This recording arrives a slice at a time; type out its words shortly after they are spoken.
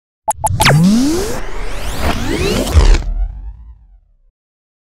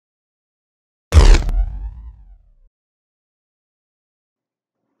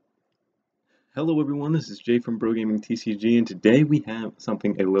Hello everyone, this is Jay from BroGaming TCG, and today we have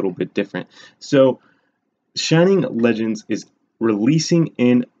something a little bit different. So, Shining Legends is releasing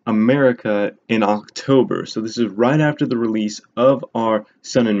in America in October. So this is right after the release of our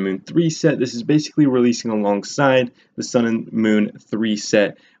Sun and Moon 3 set. This is basically releasing alongside the Sun and Moon 3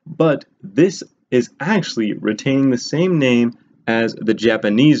 set, but this is actually retaining the same name as the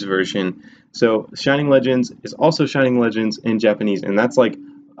Japanese version. So Shining Legends is also Shining Legends in Japanese, and that's like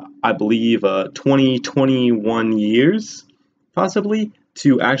I believe 21 years, possibly,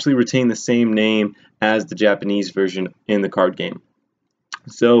 to actually retain the same name as the Japanese version in the card game.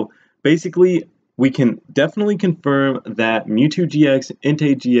 So basically, we can definitely confirm that Mewtwo GX,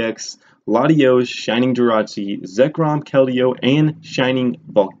 Entei-GX, Latios, Shining Jirachi, Zekrom, Keldeo, and Shining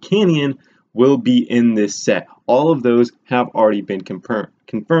Volcanion will be in this set. All of those have already been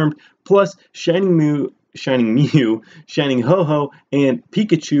confirmed, plus Shining Mew, Shining Ho-Oh, and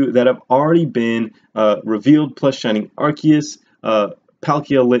Pikachu that have already been revealed, plus Shining Arceus,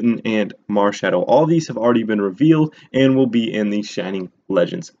 Palkia, Litten, and Marshadow. All these have already been revealed and will be in the Shining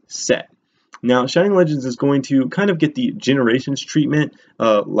Legends set. Now, Shining Legends is going to kind of get the Generations treatment,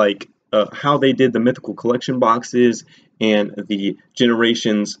 like how they did the Mythical Collection boxes and the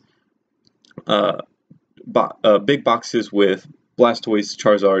Generations big boxes with Blastoise,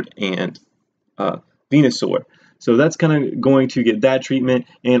 Charizard, and Venusaur. So that's kind of going to get that treatment,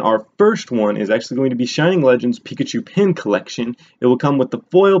 and our first one is actually going to be Shining Legends Pikachu Pin Collection. It will come with the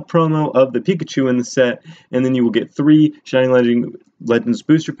foil promo of the Pikachu in the set, and then you will get 3 Shining Legends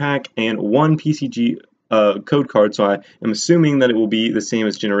Booster Pack and 1 PCG code card, so I am assuming that it will be the same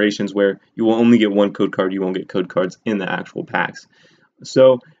as Generations, where you will only get 1 code card, you won't get code cards in the actual packs.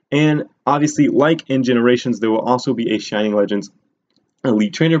 So, and obviously, like in Generations, there will also be a Shining Legends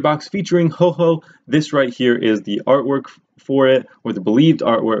Elite Trainer box featuring Ho-Oh. This right here is the artwork for it, or the believed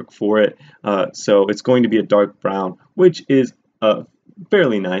artwork for it. So it's going to be a dark brown, which is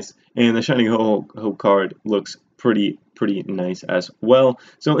fairly nice. And the Shining Ho-Oh card looks pretty nice as well.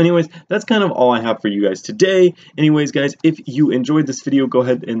 So anyways, that's kind of all I have for you guys today. Anyways, guys, if you enjoyed this video, go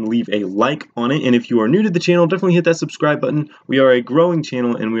ahead and leave a like on it. And if you are new to the channel, definitely hit that subscribe button. We are a growing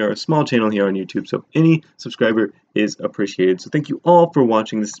channel and we are a small channel here on YouTube, so any subscriber is appreciated. So thank you all for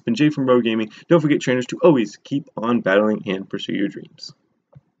watching. This has been Jay from BroGaming. Don't forget, trainers, to always keep on battling and pursue your dreams.